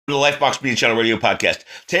The Lifebox Media Channel Radio Podcast.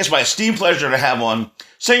 Today it's my esteemed pleasure to have on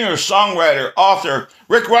singer, songwriter, author,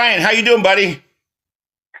 Rick Ryan. How you doing, buddy?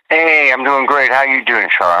 Hey, I'm doing great. How you doing,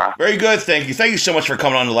 Char? Very good, thank you. Thank you so much for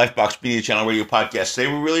coming on the Lifebox Media Channel Radio Podcast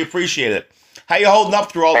today. We really appreciate it. How you holding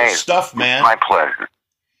up through all this stuff, man? My pleasure.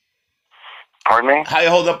 Pardon me? How you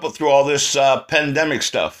holding up through all this pandemic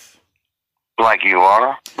stuff? Like you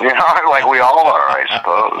are? You know, like we all are, I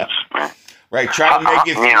suppose. Right, trying to make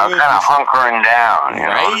it through. You know, kind of hunkering down.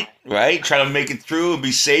 Right, right. Trying to make it through and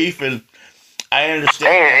be safe, and I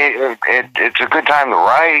understand. Hey, it's a good time to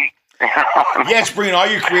write. Yeah, it's bringing all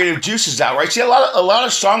your creative juices out, right? See, a lot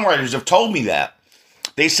of songwriters have told me that.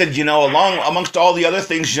 They said, you know, amongst all the other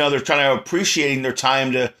things, you know, they're trying to appreciating their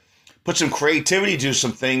time to put some creativity to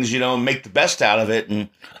some things, you know, and make the best out of it. And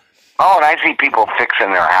I see people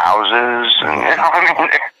fixing their houses, and you know, I mean.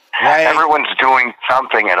 Right. Everyone's doing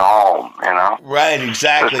something at home, you know? Right,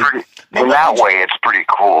 exactly. In that way, it's pretty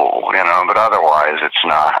cool, you know, but otherwise it's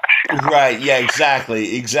not. You know? Right, yeah,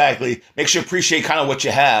 exactly. Makes you appreciate kind of what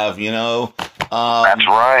you have, you know? That's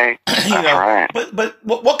right. That's right. But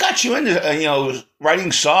what got you into, you know,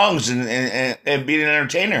 writing songs and being an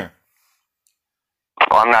entertainer?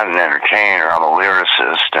 Well, I'm not an entertainer. I'm a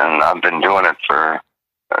lyricist, and I've been doing it for,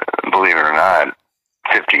 believe it or not,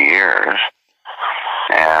 50 years.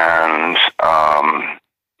 And,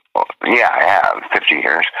 yeah, I have 50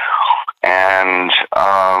 years. And,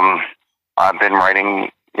 I've been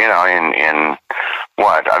writing, you know, in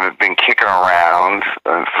what? I've been kicking around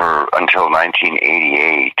until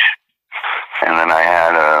 1988. And then I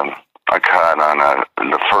had a cut on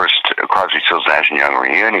the first Crosby, Stills, Nash & Young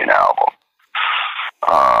reunion album.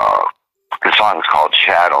 The song is called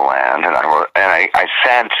Shadowland, and I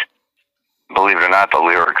sent, believe it or not, the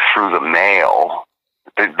lyrics through the mail.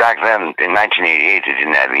 Back then, in 1988, they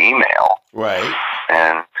didn't have email. Right.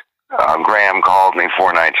 And Graham called me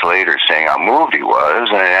 4 nights later saying how moved he was,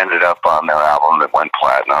 and it ended up on their album that went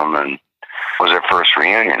platinum and was their first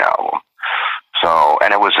reunion album. So,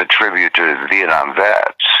 and it was a tribute to the Vietnam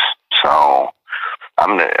vets. So,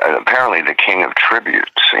 I'm apparently the king of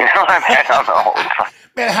tributes. You know what I mean? I don't know.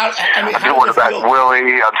 Man, I'm doing about Willie,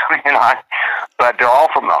 you know, but they're all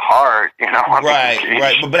from the heart, you know.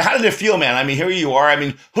 Right. But how did it feel, man? I mean, here you are. I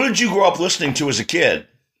mean, who did you grow up listening to as a kid?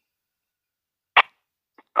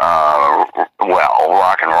 Well,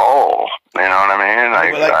 rock and roll. You know what I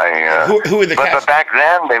mean? Who were the cats? But back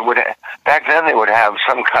then they would have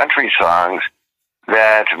some country songs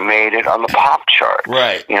that made it on the pop chart.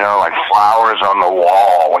 Right. You know, like Flowers on the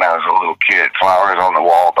Wall when I was a little kid. Flowers on the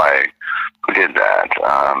Wall by, who did that?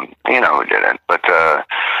 You know who did it. But,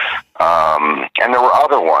 and there were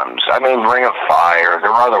other ones. I mean, Ring of Fire.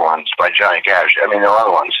 There were other ones by Johnny Cash. I mean, there were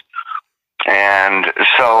other ones. And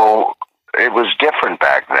so it was different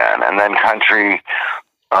back then. And then country,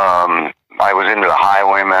 I was into the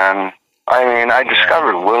Highwaymen. I mean, I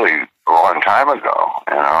discovered Willie a long time ago,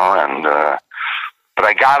 you know, and, but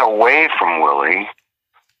I got away from Willie,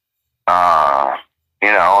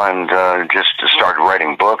 you know, and just started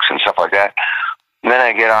writing books and stuff like that. And then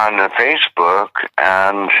I get on to Facebook,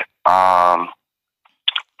 and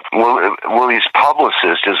Willie's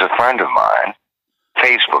publicist is a friend of mine,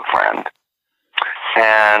 Facebook friend.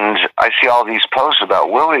 And I see all these posts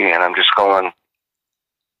about Willie, and I'm just going,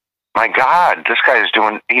 my God, this guy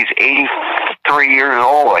he's 83 years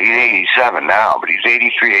old. He's 87 now, but he's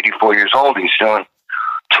 83, 84 years old. He's doing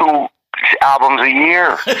 2 albums a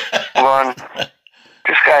year. Going,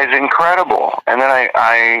 this guy's incredible. And then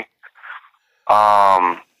I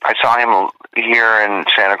saw him here in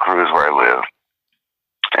Santa Cruz where I live.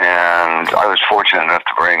 And I was fortunate enough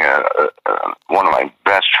to bring one of my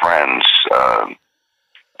best friends'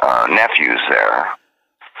 nephews there.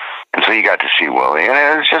 And so you got to see Willie, and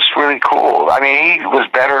it was just really cool. I mean, he was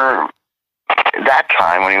better that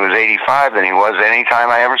time when he was 85 than he was any time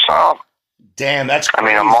I ever saw him. Damn, that's crazy. I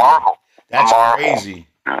mean, a marvel. That's a marvel. Crazy.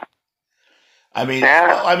 I mean,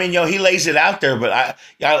 well, I mean, you know, he lays it out there, but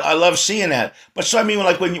I love seeing that. But so I mean,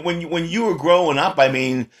 like when you were growing up, I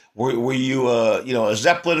mean, were you you know, a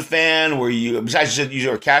Zeppelin fan? Were you, besides you said you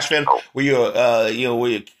were a Cash fan? Were you you know, were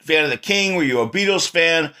you a fan of the King? Were you a Beatles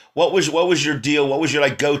fan? What was your deal? What was your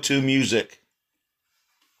like go-to music?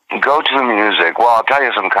 Go-to music. Well, I'll tell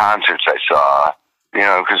you some concerts I saw. You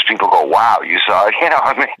know, because people go, "Wow, you saw it." You know,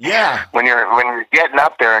 I mean, yeah. When you're getting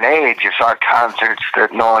up there in age, you saw concerts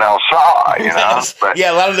that no one else saw. You know, yes. But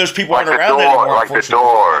yeah, a lot of those people like aren't around anymore. Like the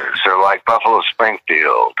Doors, or like Buffalo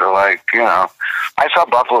Springfield, or like, you know, I saw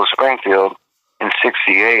Buffalo Springfield in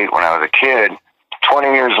 '68 when I was a kid.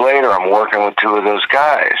 20 years later, I'm working with 2 of those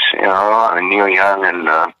guys. You know, Neil Young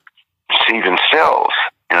and Stephen Stills.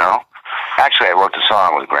 You know. Actually, I wrote the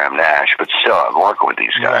song with Graham Nash, but still, I'm working with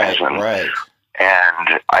these guys. Right.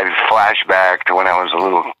 And I flash back to when I was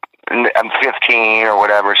I'm 15 or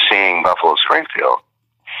whatever, seeing Buffalo Springfield.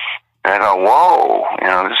 And I go, whoa,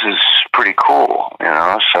 this is pretty cool,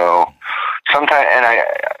 So sometimes, and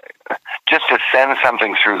just to send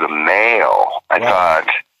something through the mail, I thought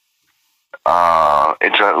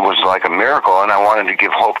it was like a miracle, and I wanted to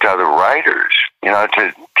give hope to other writers,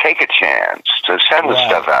 to take a chance, to send the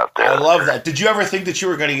stuff out there. I love that. Did you ever think that you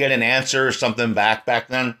were going to get an answer or something back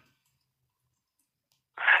then?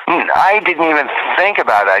 I didn't even think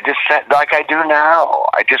about it. I just sent, like I do now.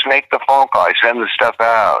 I just make the phone call. I send the stuff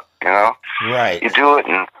out, Right. You do it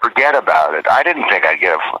and forget about it. I didn't think I'd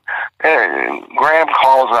get Graham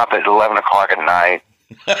calls up at 11 o'clock at night,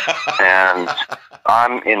 and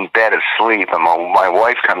I'm in bed asleep, and my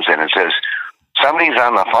wife comes in and says, somebody's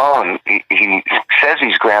on the phone. He says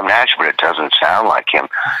he's Graham Nash, but it doesn't sound like him.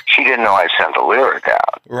 She didn't know I sent the lyric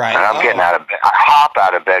out. Right. And I'm getting out of bed. I hop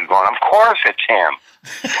out of bed going, of course it's him.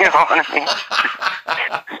 You know what I mean?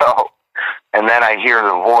 So, and then I hear the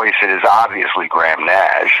voice. It is obviously Graham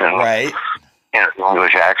Nash. And, right.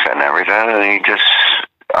 English accent and everything. And he just,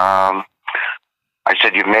 I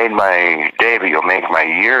said, you've made my day, but you'll make my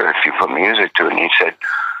year if you put music to it. And he said,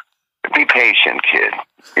 be patient, kid.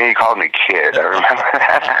 Yeah, he called me kid. I remember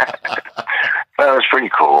that. That was pretty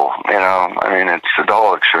cool. The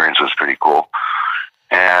whole experience was pretty cool.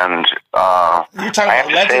 And you're talking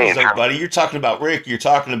about legends, though, buddy. You're talking about Rick. You're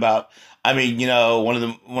talking about, one of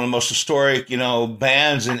the most historic,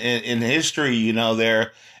 bands in history.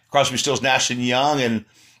 There, Crosby, Stills, Nash and Young, and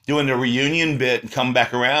doing the reunion bit and coming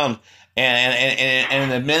back around. And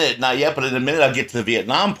in a minute, not yet, but in a minute, I'll get to the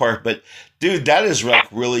Vietnam part. But dude, that is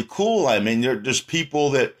like really cool. There's people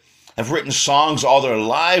that have written songs all their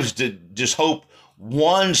lives to just hope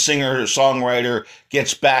one singer-songwriter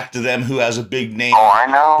gets back to them who has a big name. Oh, I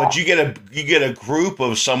know. But you get a group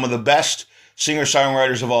of some of the best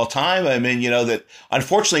singer-songwriters of all time. That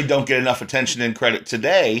unfortunately don't get enough attention and credit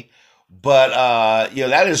today. But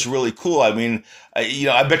that is really cool. I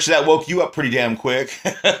bet you that woke you up pretty damn quick.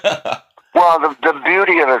 Well, the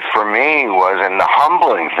beauty of it for me was, and the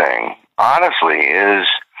humbling thing, honestly, is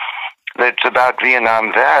that it's about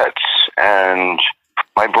Vietnam vets. And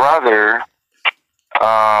my brother,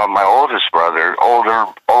 my oldest brother,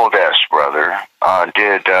 oldest brother,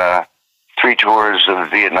 did 3 tours of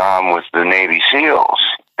Vietnam with the Navy SEALs.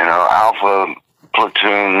 Alpha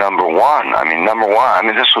Platoon number 1. Number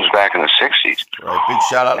 1. This was back in the 60s. Right. Big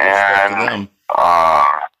shout out to them.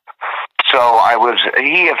 So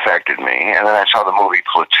he affected me, and then I saw the movie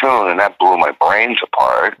Platoon, and that blew my brains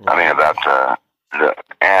apart. Right. About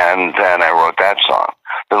and then I wrote that song,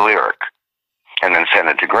 the lyric, and then sent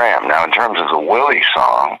it to Graham. Now, in terms of the Willie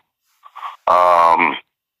song,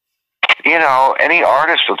 any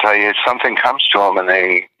artist will tell you if something comes to them and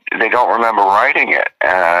they don't remember writing it,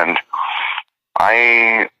 and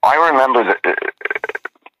I remember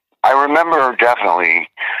definitely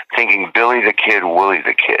thinking Billy the Kid, Willie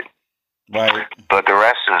the Kid. Right. But the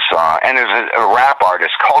rest of the song, and there's a rap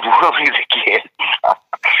artist called Willie the Kid.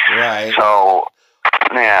 Right. So,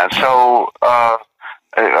 yeah,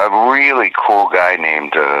 a really cool guy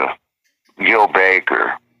named Gil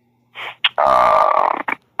Baker, a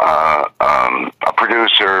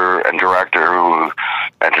producer and director who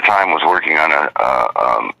at the time was working on a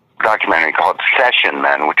documentary called Session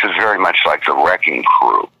Men, which was very much like the Wrecking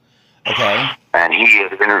Crew. Okay. And he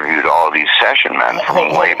had interviewed all these session men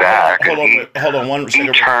from way back. Hold on one second.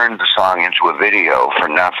 He turned the song into a video for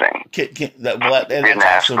nothing. He didn't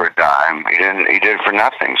ask for a dime. He did it for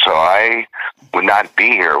nothing. So I would not be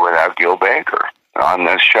here without Gil Baker on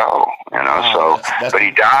this show. But he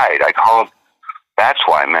died. I called. That's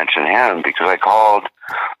why I mentioned him, because I called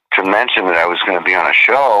to mention that I was going to be on a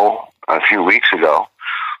show a few weeks ago,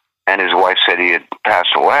 and his wife said he had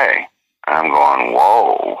passed away. And I'm going,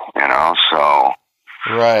 whoa, so.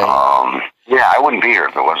 Right. Yeah, I wouldn't be here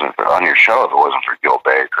if it wasn't on your show if it wasn't for Gil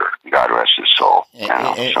Baker. God rest his soul.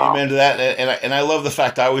 Amen to that. And I love the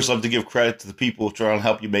fact I always love to give credit to the people trying to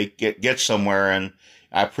help you get somewhere. And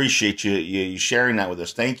I appreciate you sharing that with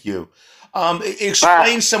us. Thank you.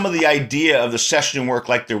 Explain some of the idea of the session work,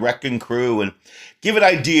 like the Wrecking Crew, and give an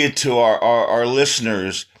idea to our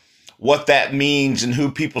listeners what that means and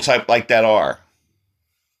who people type like that are.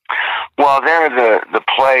 Well, they're the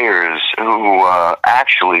players who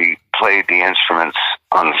actually played the instruments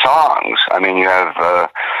on the songs. You have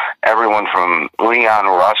everyone from Leon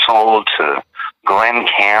Russell to Glenn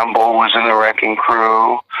Campbell was in the Wrecking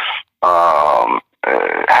Crew.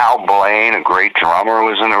 Hal Blaine, a great drummer,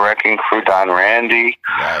 was in the Wrecking Crew. Don Randy.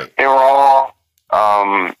 Right. They were all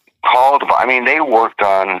called. I mean, they worked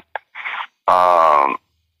on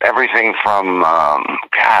everything from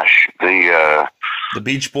the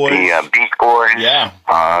Beach Boys. The Beach Boys. Yeah.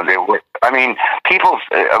 They were. I mean, people.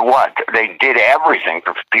 What they did everything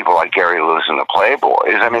for people like Gary Lewis and the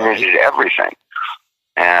Playboys. I mean, They did everything.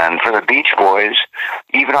 And for the Beach Boys,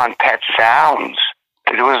 even on Pet Sounds,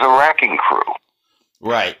 it was the Wrecking Crew.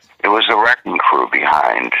 Right. It was the Wrecking Crew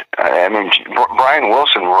behind. I mean, Brian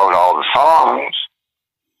Wilson wrote all the songs,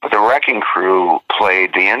 but the Wrecking Crew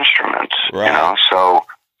played the instruments. Right. You know, so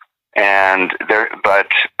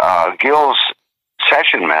Gil's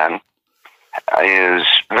Session Man is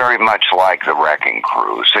very much like the Wrecking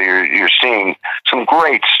Crew. So you're seeing some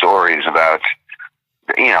great stories about,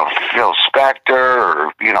 you know, Phil Spector,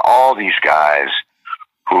 or, you know, all these guys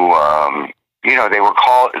who, you know, they would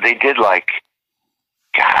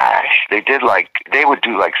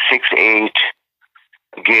do like 6, 8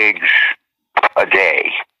 gigs a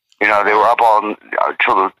day. You know, they were up all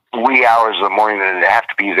till the wee hours of the morning, and they'd have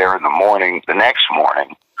to be there in the next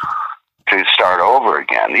morning to start over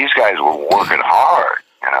again. These guys were working hard.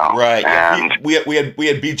 You know, right? And we had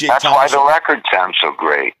BJ. That's Thomas. why the record sounds so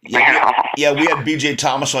great. Yeah, we had BJ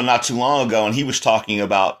Thomas on not too long ago, and he was talking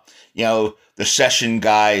about, you know, the session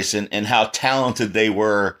guys and how talented they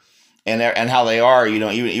were, and how they are. You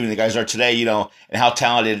know, even the guys are today. You know, and how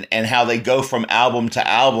talented and how they go from album to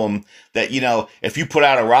album. That, you know, if you put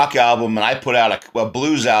out a rock album and I put out a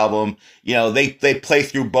blues album, you know, they play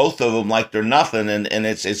through both of them like they're nothing, and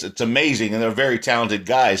it's amazing, and they're very talented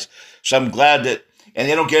guys. So I'm glad that. And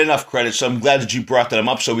they don't get enough credit, so I'm glad that you brought them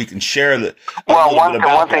up so we can share that. Well, one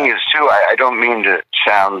thing is, too, I don't mean to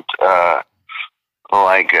sound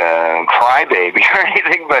like a crybaby or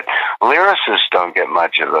anything, but lyricists don't get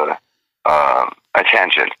much of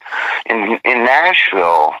attention. In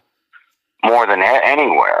Nashville, more than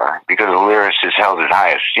anywhere, because a lyricist is held in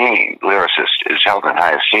high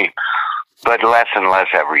esteem. But less and less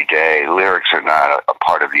every day. Lyrics are not a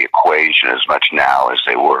part of the equation as much now as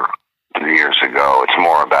they were years ago. It's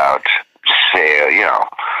more about, say, you know,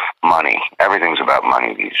 money. Everything's about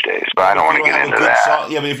money these days. But I don't want to get into that.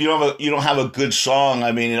 Song, yeah, I mean, if you don't have a good song,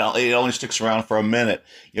 I mean, it only sticks around for a minute.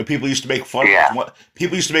 You know, people used to make fun.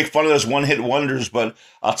 People used to make fun of those one-hit wonders. But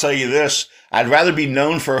I'll tell you this: I'd rather be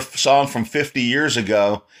known for a song from 50 years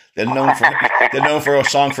ago than known for a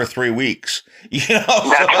song for 3 weeks. You know,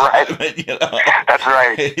 that's right. I mean, you know. That's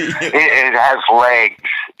right. It has legs.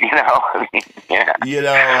 You know, yeah. You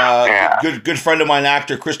know, good friend of mine,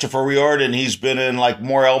 actor Christopher Riordan. He's been in like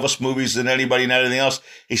more Elvis movies than anybody and anything else.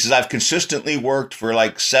 He says, I've consistently worked for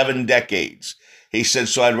like 7 decades. He said,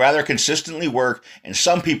 so I'd rather consistently work, and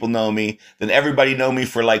some people know me, than everybody know me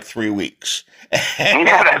for like 3 weeks.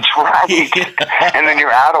 Yeah, that's right. You know? And then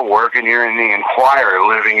you're out of work, and you're in the Enquirer,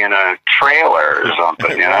 living in a trailer or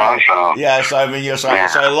something. You know, so yeah. So I mean, so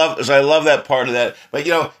I love that part of that. But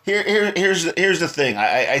you know, here's the thing.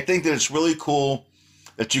 I think that it's really cool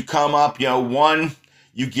that you come up. You know, one,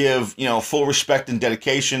 you give, you know, full respect and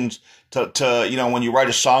dedications to you know, when you write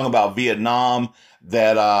a song about Vietnam,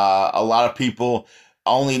 that a lot of people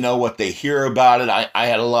only know what they hear about it. I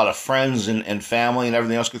had a lot of friends and family and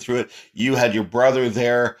everything else go through it. You had your brother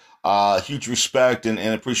there. Huge respect and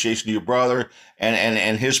appreciation to your brother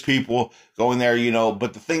and his people going there, you know.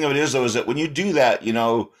 But the thing of it is, though, is that when you do that, you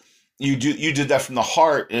know, you did that from the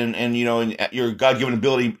heart, and you know, and your God-given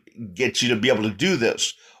ability gets you to be able to do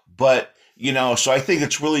this. But, you know, so I think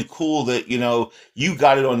it's really cool that, you know, you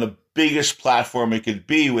got it on the biggest platform it could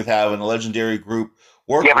be with having a legendary group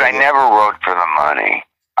work. Yeah, but I never wrote for the money.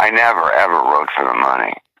 I never, ever wrote for the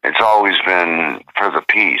money. It's always been for the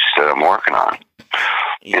piece that I'm working on.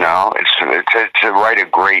 Yeah. You know, it's to write a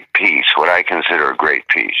great piece, what I consider a great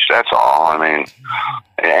piece. That's all. I mean,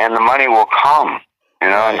 and the money will come. You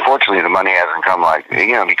know, unfortunately, the money hasn't come like,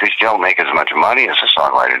 you know, because you don't make as much money as a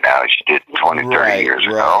songwriter now as you did 20, 30 years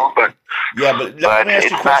ago. But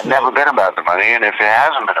it's never been about the money. And if it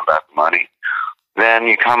hasn't been about the money, then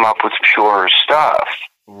you come up with purer stuff.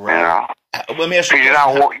 Right. You know? Let me ask you. You're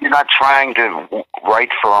not trying to write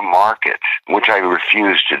for a market, which I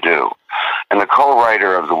refuse to do. And the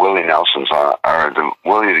co-writer of the Willie Nelson song, or the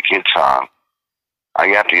Willie the Kid song, I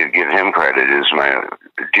have to give him credit, is my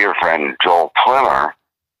dear friend Joel Plimmer,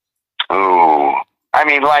 who, I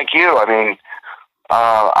mean, like you, I mean,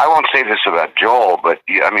 I won't say this about Joel, but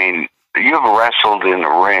I mean, you've wrestled in the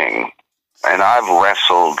ring, and I've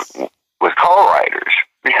wrestled with co-writers.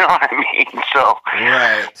 You know what I mean? So,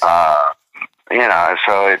 right. You know,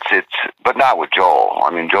 so it's, but not with Joel.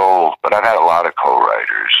 I mean, but I've had a lot of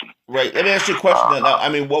co-writers. Right. Let me ask you a question. Now, I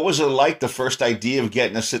mean, what was it like, the first idea of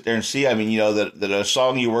getting to sit there and see? I mean, you know, that a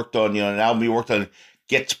song you worked on, you know, an album you worked on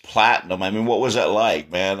gets platinum? I mean, what was that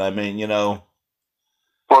like, man? I mean, you know.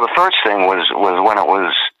 Well, the first thing was when it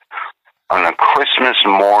was on a Christmas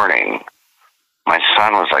morning. My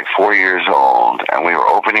son was like 4 years old, and we were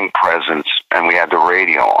opening presents, and we had the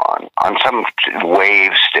radio on some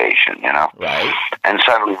wave station, you know. Right. And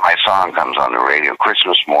suddenly my song comes on the radio,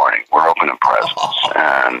 Christmas morning. We're opening presents,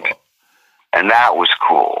 and that was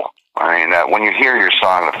cool. I mean, when you hear your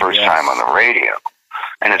song the first time on the radio,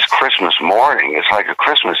 and it's Christmas morning, it's like a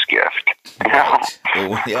Christmas gift, you know.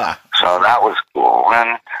 Right. Yeah. So that was cool,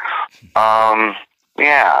 and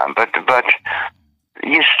yeah, but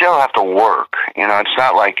you still have to work. You know, it's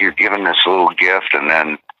not like you're given this little gift and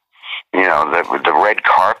then, you know, the red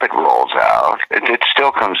carpet rolls out. It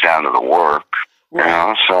still comes down to the work. Right. You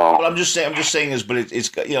know, so. Well, I'm just saying is, but it's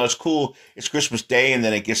you know, it's cool. It's Christmas Day, and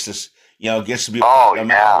then it gets this, you know, it gets to be. Oh yeah,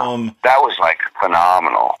 that was like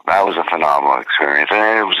phenomenal. That was a phenomenal experience,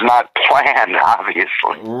 and it was not planned,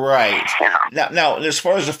 obviously. Right. Yeah. Now, as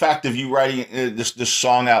far as the fact of you writing this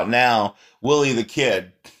song out now, Willie the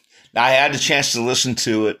Kid. Now, I had the chance to listen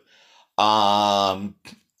to it.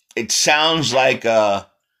 It sounds like a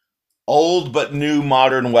old but new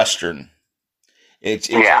modern Western.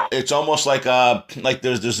 It's almost like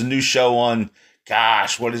there's a new show on,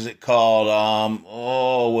 gosh, what is it called?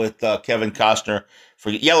 With Kevin Costner for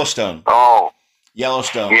Yellowstone. Oh,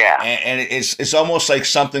 Yellowstone. Yeah, and it's almost like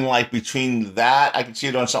something like between that. I can see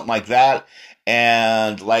it on something like that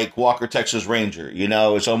and like Walker Texas Ranger. You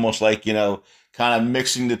know, it's almost like, you know, kind of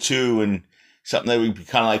mixing the two and something that we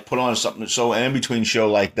kind of like put on something so an in between show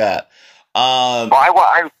like that. Well,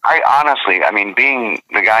 I honestly, I mean, being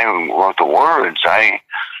the guy who wrote the words, and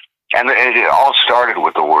it all started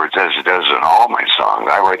with the words, as it does in all my songs.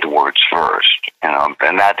 I write the words first, you know,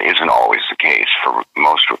 and that isn't always the case for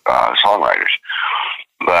most songwriters.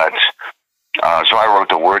 But so I wrote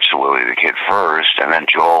the words to Willie the Kid first, and then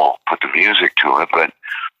Joel put the music to it. But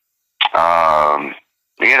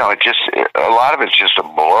you know, a lot of it's just a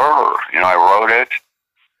blur. You know, I wrote it,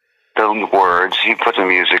 the words, he put the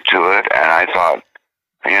music to it, and I thought,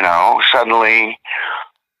 you know, suddenly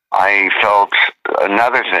I felt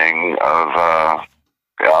another thing of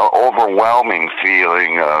overwhelming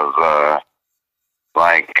feeling of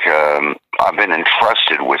I've been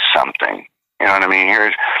entrusted with something. You know what I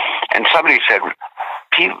mean? And somebody said,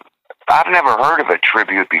 I've never heard of a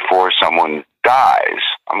tribute before someone dies.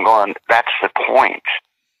 I'm going, that's the point.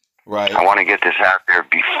 Right. I want to get this out there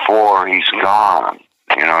before he's gone.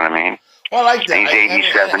 You know what I mean? Well, I like that. He's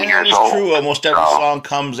 87 years old. It's true. Almost every song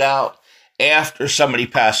comes out after somebody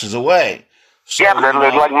passes away. So, yeah, but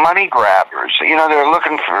they're like money grabbers. You know,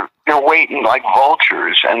 they're waiting like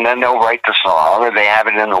vultures, and then they'll write the song, or they have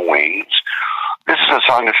it in the wings. This is a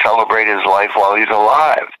song to celebrate his life while he's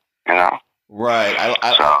alive, you know? Right.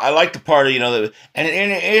 I like the part of, you know, and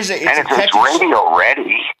it's radio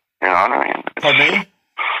ready, you know what I mean? Pardon me?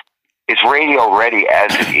 It's radio ready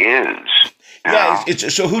as it is. Yeah,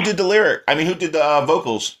 so who did the lyric? I mean, who did the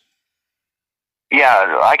vocals?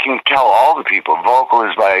 Yeah, I can tell all the people. Vocal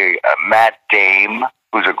is by Matt Dame,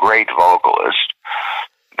 who's a great vocalist.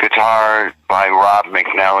 Guitar by Rob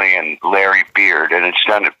McNally and Larry Beard, and it's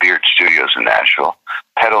done at Beard Studios in Nashville.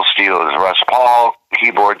 Pedal steel is Russ Paul,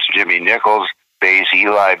 keyboards Jimmy Nichols, bass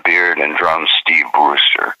Eli Beard, and drums Steve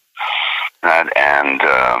Brewster. And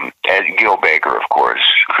Ed Gilbaker, of course,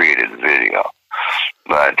 created the video.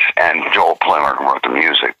 And Joel Plimmer wrote the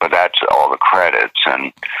music, but that's all the credits,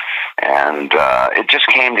 and it just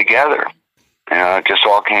came together. You know, it just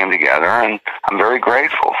all came together, and I'm very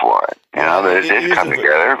grateful for it. You know, that it did come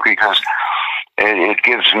together, because it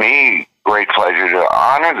gives me great pleasure to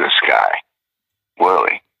honor this guy,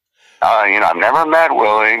 Willie. You know, I've never met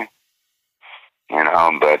Willie, you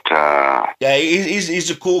know, but yeah, he's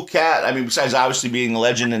a cool cat. I mean, besides obviously being a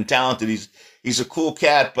legend and talented, he's a cool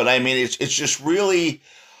cat. But I mean, it's just really,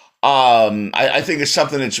 I think it's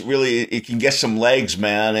something that's really, it can get some legs,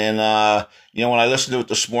 man. And you know, when I listened to it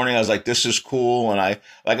this morning, I was like, this is cool. And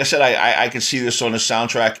like I said, I could see this on the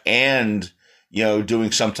soundtrack and, you know,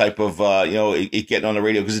 doing some type of, you know, it getting on the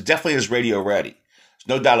radio, because it definitely is radio ready.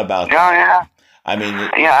 There's no doubt about that. Oh, yeah. I mean,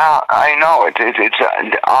 yeah, I know. It's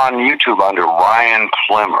on YouTube under Ryan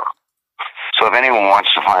Plimmer. So if anyone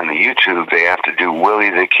wants to find the YouTube, they have to do Willie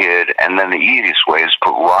the Kid, and then the easiest way is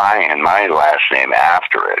put Ryan, my last name,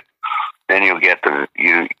 after it. Then you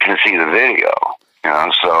can see the video. You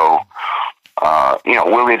know, so you know,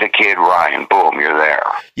 Willie the Kid, Ryan, boom, you're there.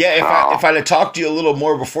 Yeah, if I'd have talked to you a little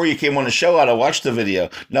more before you came on the show, I'd have watched the video.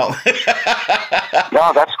 No.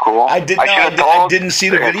 No, that's cool. I didn't see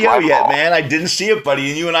the video yet, man. I didn't see it, buddy.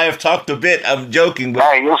 And you and I have talked a bit. I'm joking, but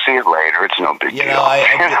hey, you'll see it later. It's no big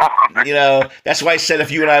deal. That's why I said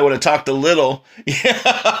if you and I would have talked a little,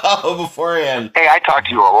 beforehand. Hey, I talked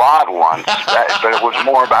to you a lot once, but it was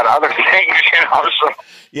more about other things, So.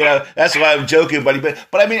 That's why I'm joking, buddy. But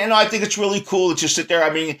I mean, I think it's really cool that you sit there. I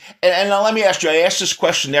mean, and now let me ask you. I ask this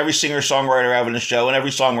question to every singer songwriter I have in the show, and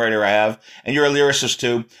every songwriter I have, and you're a lyricist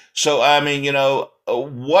too. So I mean,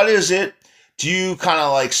 what is it? Do you kind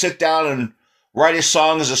of like sit down and write a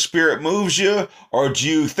song as the spirit moves you, or do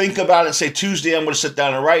you think about it and say Tuesday I'm going to sit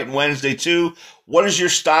down and write, and Wednesday too? What is your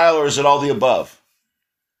style, or is it all the above?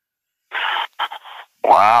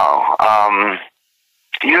 Wow.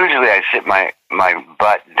 Usually I sit my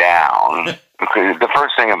butt down. The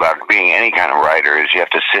first thing about being any kind of writer is you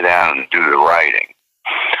have to sit down and do the writing.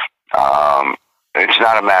 It's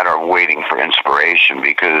not a matter of waiting for inspiration,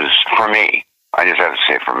 because for me, I just have to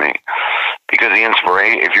say for me, because the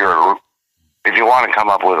inspiration, if you want to come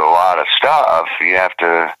up with a lot of stuff, you have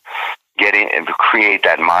to get in and create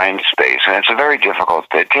that mind space, and it's a very difficult.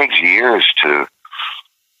 It takes years to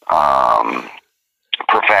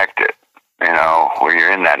perfect it. Where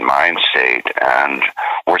you're in that mind state and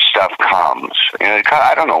where stuff comes.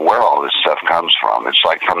 I don't know where all this stuff comes from. It's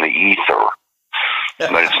like from the ether.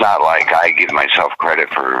 But it's not like I give myself credit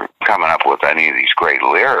for coming up with any of these great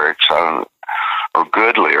lyrics or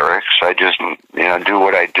good lyrics. I just, do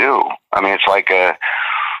what I do. I mean, it's like a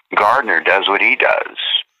gardener does what he does.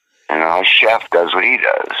 A chef does what he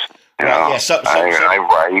does. I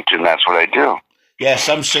write, and that's what I do. Yeah,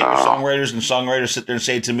 some singer-songwriters and songwriters sit there and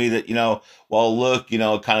say to me that, well, look,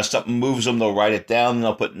 kind of something moves them, they'll write it down, and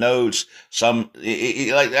they'll put notes. Like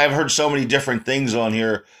I've heard so many different things on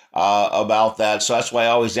here about that. So that's why I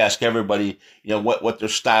always ask everybody, what their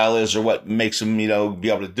style is or what makes them, be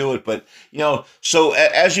able to do it. But, so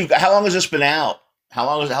how long has this been out? How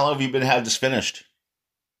long have you had this finished?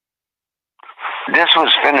 This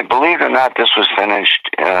was finished, believe it or not, this was finished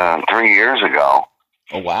 3 years ago.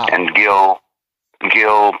 Oh, wow. And Gil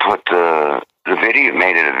put the video,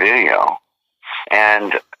 made it a video,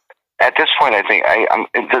 and at this point, I think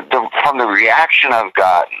from the reaction I've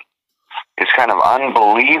gotten, it's kind of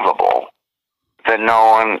unbelievable that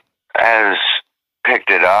no one has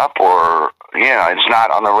picked it up, or it's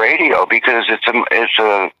not on the radio, because it's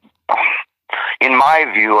a in my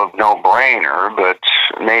view, a no-brainer. But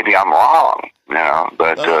maybe I'm wrong,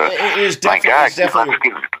 But it is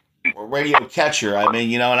definitely radio catcher. I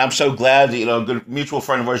mean, and I'm so glad that, a good mutual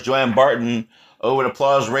friend of ours, Joanne Barton, over at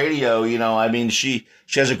Applause Radio, I mean, she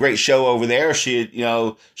has a great show over there. She's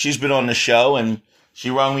been on the show, and she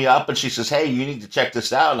rung me up and she says, hey, you need to check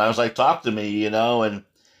this out. And I was like, talk to me,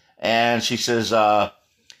 and she says,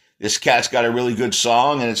 this cat's got a really good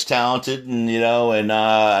song and it's talented, and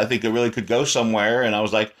I think it really could go somewhere. And I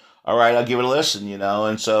was like, all right, I'll give it a listen,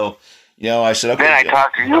 and so, I said, okay. Then I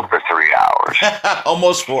talked to you for 3 hours.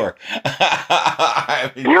 Almost 4.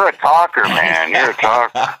 You're a talker, man. You're a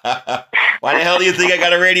talker. Why the hell do you think I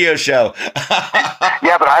got a radio show?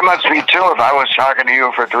 Yeah, but I must be too if I was talking to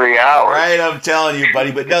you for 3 hours. Right, I'm telling you,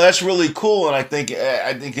 buddy. But no, that's really cool, and I think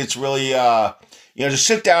it's really to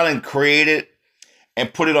sit down and create it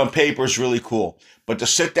and put it on paper is really cool. But to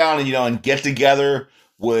sit down and and get together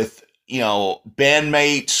with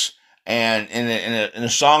bandmates. And a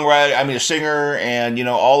songwriter, a singer, and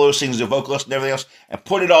all those things, the vocalist and everything else, and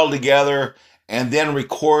put it all together, and then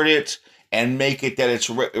record it and make it that it's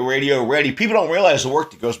radio ready. People don't realize the work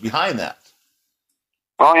that goes behind that.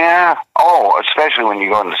 Oh yeah. Oh, especially when you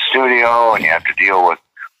go in the studio and you have to deal with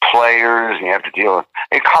players, and you have to deal with.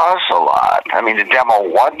 It costs a lot. To demo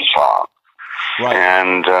one song, right?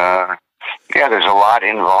 And there's a lot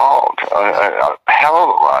involved, a hell of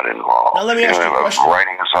a lot involved. Now let me ask you a question.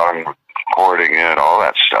 Writing a song, recording it, all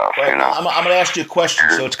that stuff. Right. I'm going to ask you a question,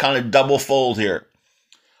 so it's kind of double fold here.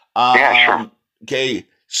 Yeah, sure. Okay,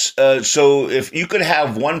 so if you could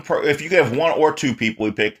have one or two people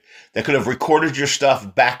we pick that could have recorded your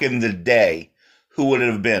stuff back in the day, who would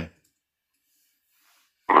it have been?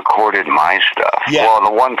 Recorded my stuff. Yeah. Well,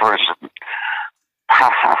 the one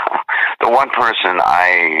person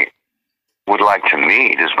I would like to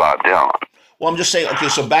meet is Bob Dylan. Well, I'm just saying, okay,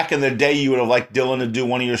 so back in the day, you would have liked Dylan to do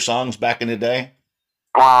one of your songs back in the day?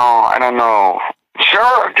 Well, I don't know.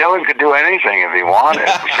 Sure, Dylan could do anything if he wanted.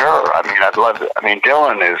 Sure. I'd love to.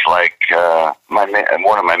 Dylan is like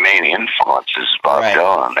one of my main influences, Bob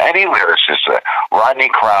Dylan. Any lyricist, Rodney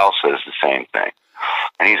Crowell says the same thing.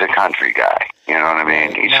 And he's a country guy. You know what I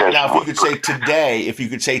mean? He says, now, if you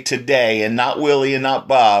could say today, and not Willie and not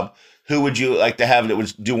Bob, who would you like to have that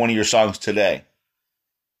would do one of your songs today?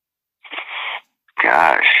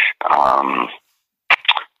 gosh. I'm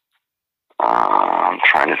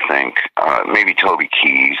trying to think. Maybe Toby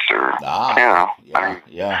Keith or,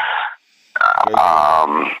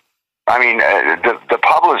 I mean, the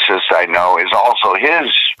publicist I know is also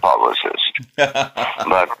his publicist,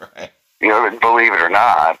 but right. Believe it or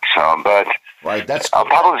not. So, but right, that's a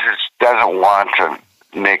publicist doesn't want to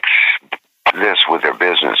mix this with their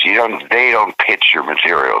business. They don't pitch your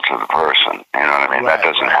material to the person. You know what I mean? Right, that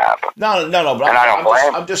doesn't happen. No. But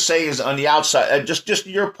I'm just saying, is on the outside, just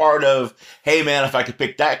you're part of. Hey, man, if I could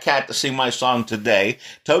pick that cat to sing my song today,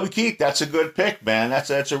 Toby Keith, that's a good pick, man.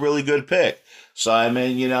 That's a really good pick. So I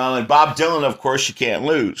mean, and Bob Dylan, of course, you can't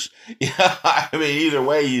lose. I mean, either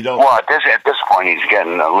way, you don't. Well, at this point, he's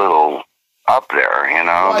getting a little up there,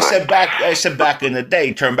 Well, I said back in the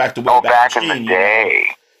day. Turn back to back in the day.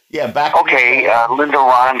 Yeah, back. Okay, Linda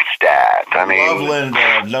Ronstadt. I mean, love Linda.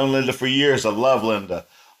 I've known Linda for years. I love Linda.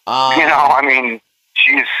 I mean,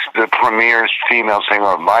 she's the premier female singer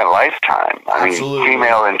of my lifetime. I mean,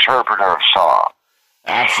 female interpreter of song.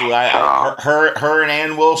 Absolutely. Her and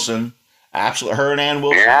Ann Wilson. Absolutely, her and Ann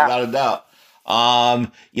Wilson, without a doubt.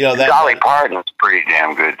 That Dolly Parton's pretty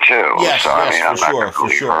damn good too. Yes, so, I'm for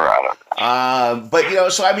not sure. Her out of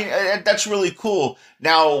but so I mean, that's really cool.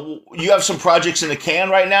 Now you have some projects in the can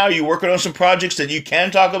right now. Are you working on some projects that you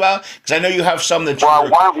can talk about? Because I know you have some that. Well,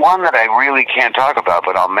 one that I really can't talk about,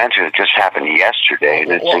 but I'll mention it. Just happened yesterday.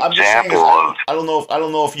 It's an example of. I don't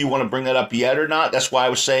know if you want to bring that up yet or not. That's why I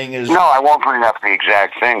was saying is. No, I won't bring up the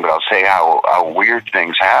exact thing, but I'll say how weird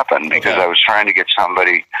things happen because I was trying to get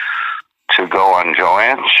somebody to go on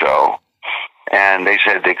Joanne's show, and they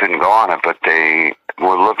said they couldn't go on it, but they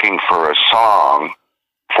were looking for a song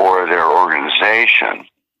for their organization.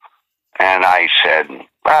 And I said,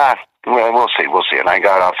 well, we'll see. And I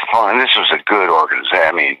got off the phone, and this was a good organization.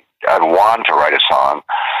 I mean, I'd want to write a song,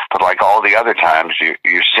 but like all the other times,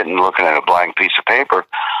 you're sitting looking at a blank piece of paper,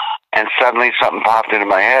 and suddenly something popped into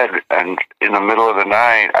my head, and in the middle of the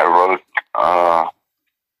night, I wrote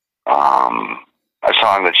a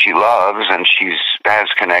song that she loves, and has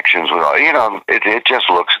connections with all. It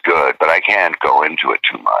just looks good, but I can't go into it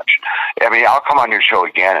too much. I mean, I'll come on your show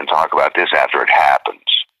again and talk about this after it happens.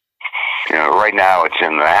 Right now it's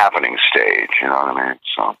in the happening stage. You know what I mean?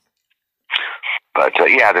 So, but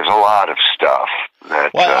there's a lot of stuff.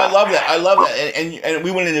 I love that, and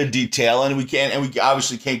we went into detail, and we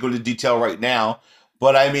obviously can't go into detail right now.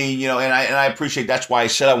 But I mean, and I appreciate. That's why I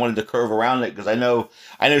said I wanted to curve around it because I know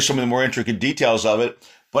some of the more intricate details of it.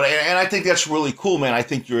 But I think that's really cool, man. I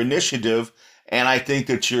think your initiative, and I think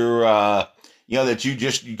that you're, that you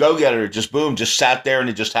go getter, just boom, just sat there and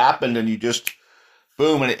it just happened, and you just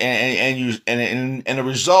boom, and the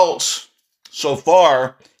results so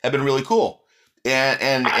far have been really cool. But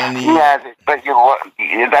that's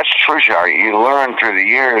true, Shari. You learn through the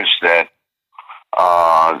years that.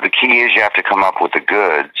 The key is you have to come up with the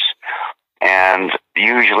goods, and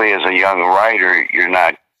usually as a young writer, you're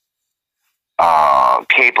not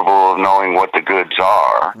capable of knowing what the goods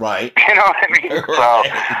are. Right. You know what I mean? Right. So,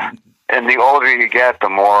 and the older you get, the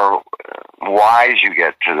more wise you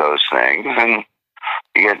get to those things, and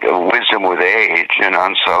you get wisdom with age, and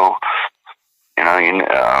so,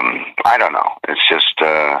 I don't know. It's just,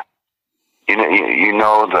 you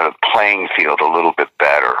know the playing field a little bit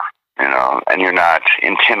better. And you're not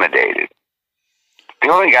intimidated. The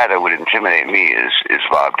only guy that would intimidate me is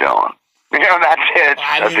Bob Dylan. That's it.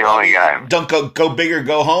 That's the only guy. Don't go big or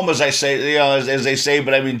go home, as I say. As they say.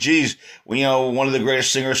 But I mean, geez, one of the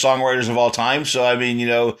greatest singer-songwriters of all time. So I mean,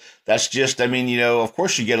 that's just. I mean, of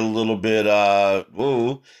course, you get a little bit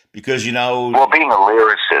woo because Well, being a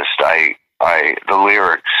lyricist, the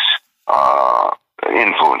lyrics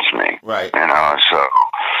influence me. Right. So.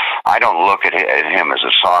 I don't look at him as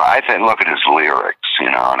a song. I look at his lyrics,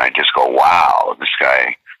 and I just go, wow, this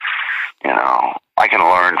guy, I can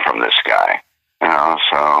learn from this guy,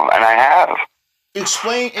 so, and I have.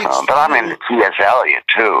 Explain. But I'm into T.S. Eliot,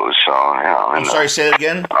 too, so, I'm sorry, say it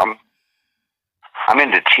again? I'm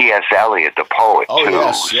into T.S. Eliot, the poet, too.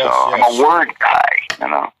 Yes, I'm a word guy,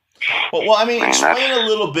 Well, I mean, explain a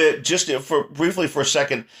little bit, just briefly for a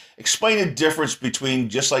second, explain the difference between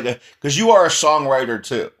just like because you are a songwriter,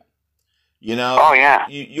 too. Oh, yeah.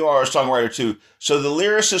 You are a songwriter, too. So the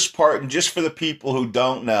lyricist part, and just for the people who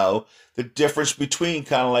don't know, the difference between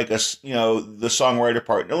kind of like the songwriter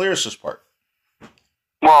part and the lyricist part.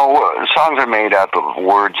 Well, songs are made up of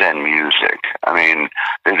words and music. I mean,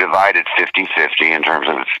 they're divided 50-50 in terms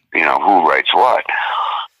of, who writes what.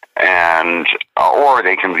 And, or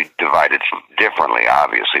they can be divided differently,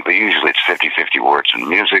 obviously, but usually it's 50-50 words and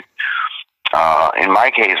music. In my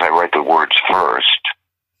case, I write the words first.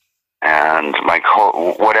 And my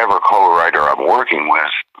whatever co-writer I'm working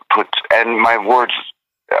with and my words,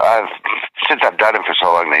 since I've done it for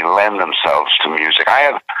so long, they lend themselves to music. I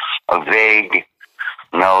have a vague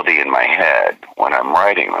melody in my head when I'm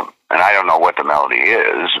writing them, and I don't know what the melody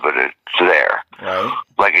is, but it's there. Right.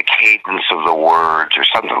 Like a cadence of the words or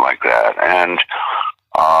something like that. And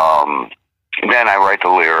then I write the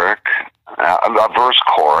lyric, a verse,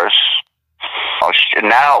 chorus.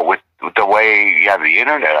 Now, with the way you have the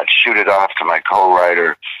internet, I'd shoot it off to my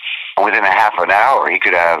co-writer. Within a half an hour, he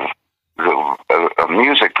could have the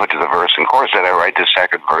music put to the verse and chorus. Then I write the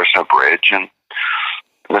second verse and a bridge, and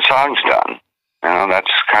the song's done. You know, that's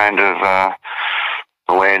kind of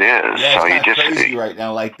the way it is. Yeah, so it's you crazy right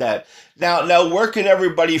now like that. Now, where can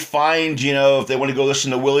everybody find, if they want to go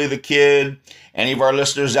listen to Willie the Kid? Any of our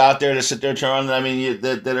listeners out there that sit there turn on,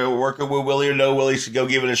 that are working with Willie or know Willie, should go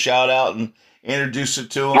give it a shout out and introduce it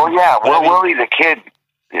to him. Well, yeah, Willie the Kid.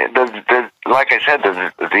 Like I said,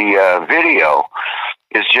 the video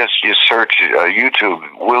is just, you search YouTube,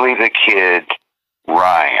 Willie the Kid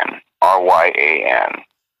Ryan, Ryan.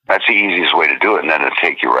 That's the easiest way to do it, and then it'll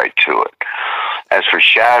take you right to it. As for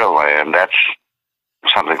Shadowland, that's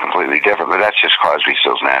something completely different, but that's just Crosby,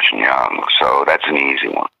 Stills, Nash and Young, so that's an easy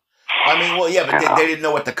one. Well, yeah, but they didn't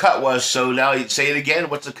know what the cut was, so now you say it again.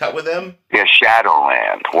 What's the cut with them? Yeah,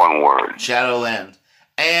 Shadowland, one word. Shadowland.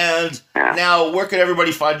 And now, where can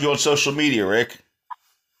everybody find you on social media, Rick?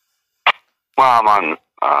 Well, I'm on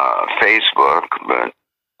Facebook, but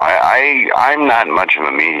I'm not much of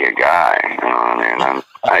a media guy. You know what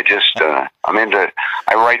I mean?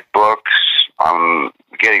 I write books. I'm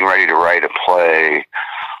getting ready to write a play.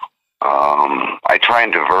 I try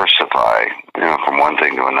and diversify, from one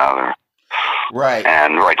thing to another. Right.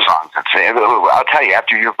 And write songs that say, I'll tell you,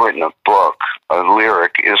 after you've written a book, a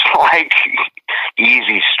lyric is like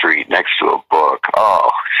Easy Street next to a book. Oh,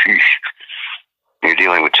 sheesh. You're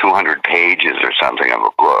dealing with 200 pages or something of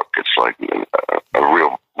a book. It's like a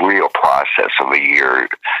real process of a year.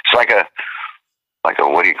 It's like a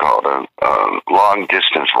what do you call it? A long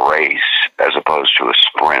distance race as opposed to a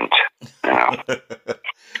sprint.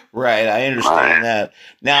 Right, I understand that.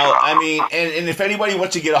 Now, and if anybody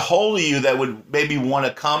wants to get a hold of you that would maybe want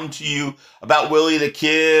to come to you about Willie the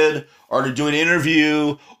Kid, or to do an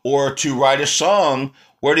interview, or to write a song,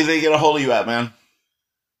 where do they get a hold of you at, man?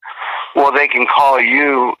 Well, they can call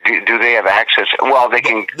you. Do they have access? Well, they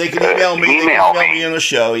can email me. They can email me on the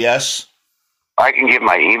show, yes. I can give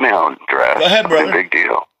my email address. Go ahead, brother. Big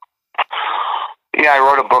deal. Yeah, I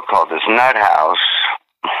wrote a book called This Nut House.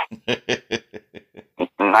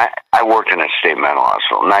 I worked in a state mental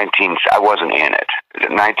hospital. I wasn't in it.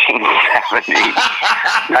 1970.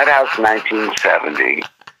 Nut House 1970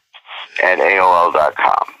 at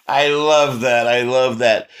AOL.com. I love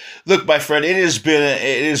that. Look, my friend, it has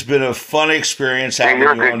been a fun experience having you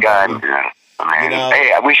on. You're a good guy, man.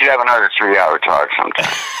 Hey, we should have another 3-hour talk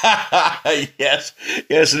sometime. Yes,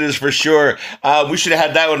 it is for sure. We should have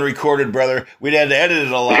had that one recorded, brother. We'd had to edit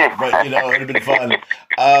it a lot, but it would have been fun.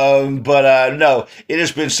 No, it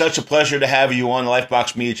has been such a pleasure to have you on the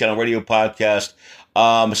Lifebox Media Channel Radio Podcast.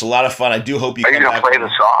 It's a lot of fun. I do hope you come back. Are you going to play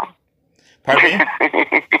the song? Pardon me?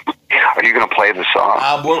 Are you going to play the song?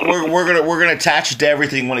 We're gonna attach it to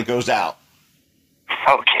everything when it goes out.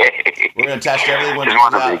 Okay. We're going to attach to everything when it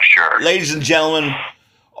goes out. Make sure. Ladies and gentlemen,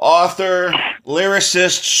 author,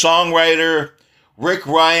 lyricist, songwriter, Rick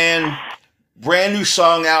Ryan, brand new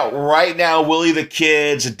song out right now, Willie the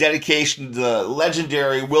Kid. It's a dedication to the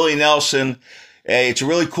legendary Willie Nelson. Hey, it's a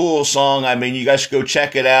really cool song. You guys should go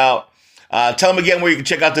check it out. Tell them again where you can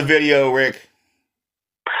check out the video, Rick.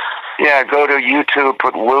 Yeah, go to YouTube,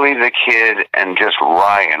 put Willie the Kid and just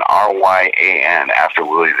Ryan, Ryan, after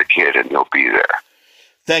Willie the Kid, and you'll be there.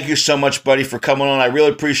 Thank you so much, buddy, for coming on. I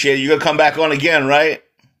really appreciate it. You're going to come back on again, right?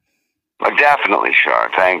 Definitely,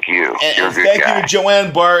 Sean. Thank you. You're a good guy. Thank you to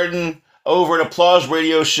Joanne Barton over at Applause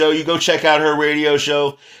Radio Show. You go check out her radio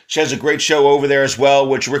show. She has a great show over there as well,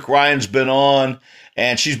 which Rick Ryan's been on,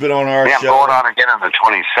 and she's been on our show. I'm going on again on the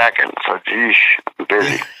 22nd, so geez, I'm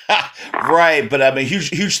busy. Right, but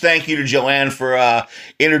huge thank you to Joanne for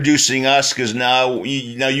introducing us, because now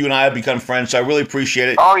you and I have become friends, so I really appreciate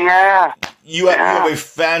it. Oh, yeah. You have a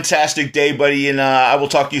fantastic day, buddy, and I will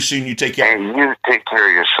talk to you soon. You take care. Hey, you take care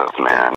of yourself, man.